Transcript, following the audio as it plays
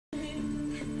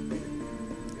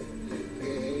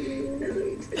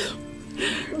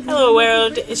Hello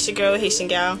world, it's your girl Haitian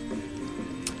Gal.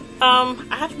 I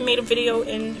haven't made a video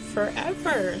in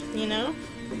forever, you know?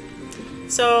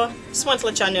 So, just wanted to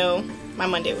let y'all know my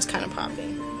Monday was kind of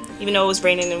popping. Even though it was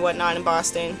raining and whatnot in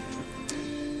Boston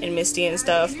and misty and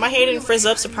stuff. My hair didn't frizz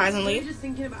up, surprisingly.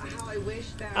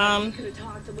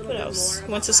 What else?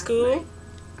 Went to school.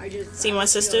 See my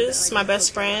sisters, my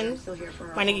best friend,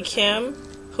 my nigga Kim,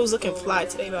 who's looking fly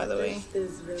today, by the way.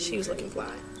 She was looking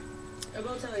fly.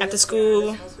 After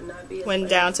school, went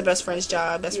down to best friend's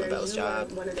job, best friend Bella's job,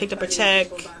 picked up a check,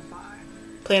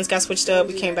 plans got switched up,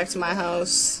 we came back to my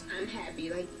house,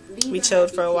 we chilled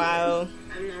for a while,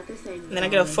 and then I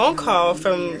get a phone call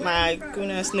from my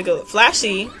goon-ass nigga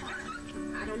Flashy,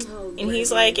 and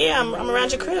he's like, yeah, I'm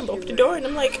around your crib, open the door, and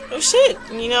I'm like, oh shit,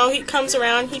 and, you know, he comes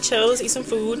around, he chills, eats some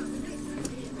food,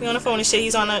 we on the phone and shit,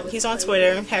 he's on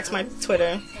Twitter, hacks my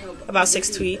Twitter, about 6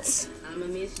 tweets.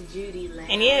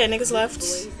 And yeah, niggas left.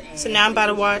 So now I'm about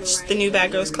to watch the new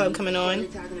Bad Girls Club coming on.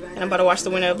 And I'm about to watch the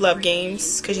winner of Love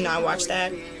Games. Because you know I watched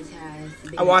that.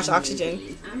 I watched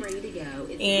Oxygen.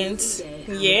 And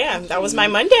yeah, that was my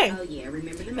Monday.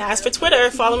 Now as for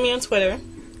Twitter, follow me on Twitter.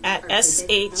 At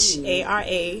SHARA_HG.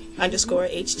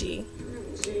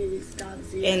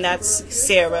 And that's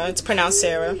Sarah. It's pronounced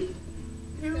Sarah.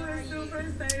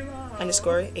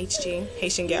 _HG.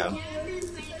 Haitian Gal.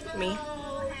 Me.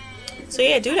 So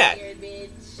yeah, do that.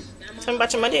 Tell me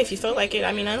about your Monday if you feel like it.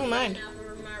 I mean, I don't mind.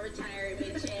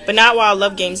 But not while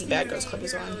Love Games and Bad Girls Club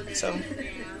is on. So,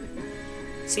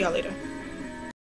 see y'all later.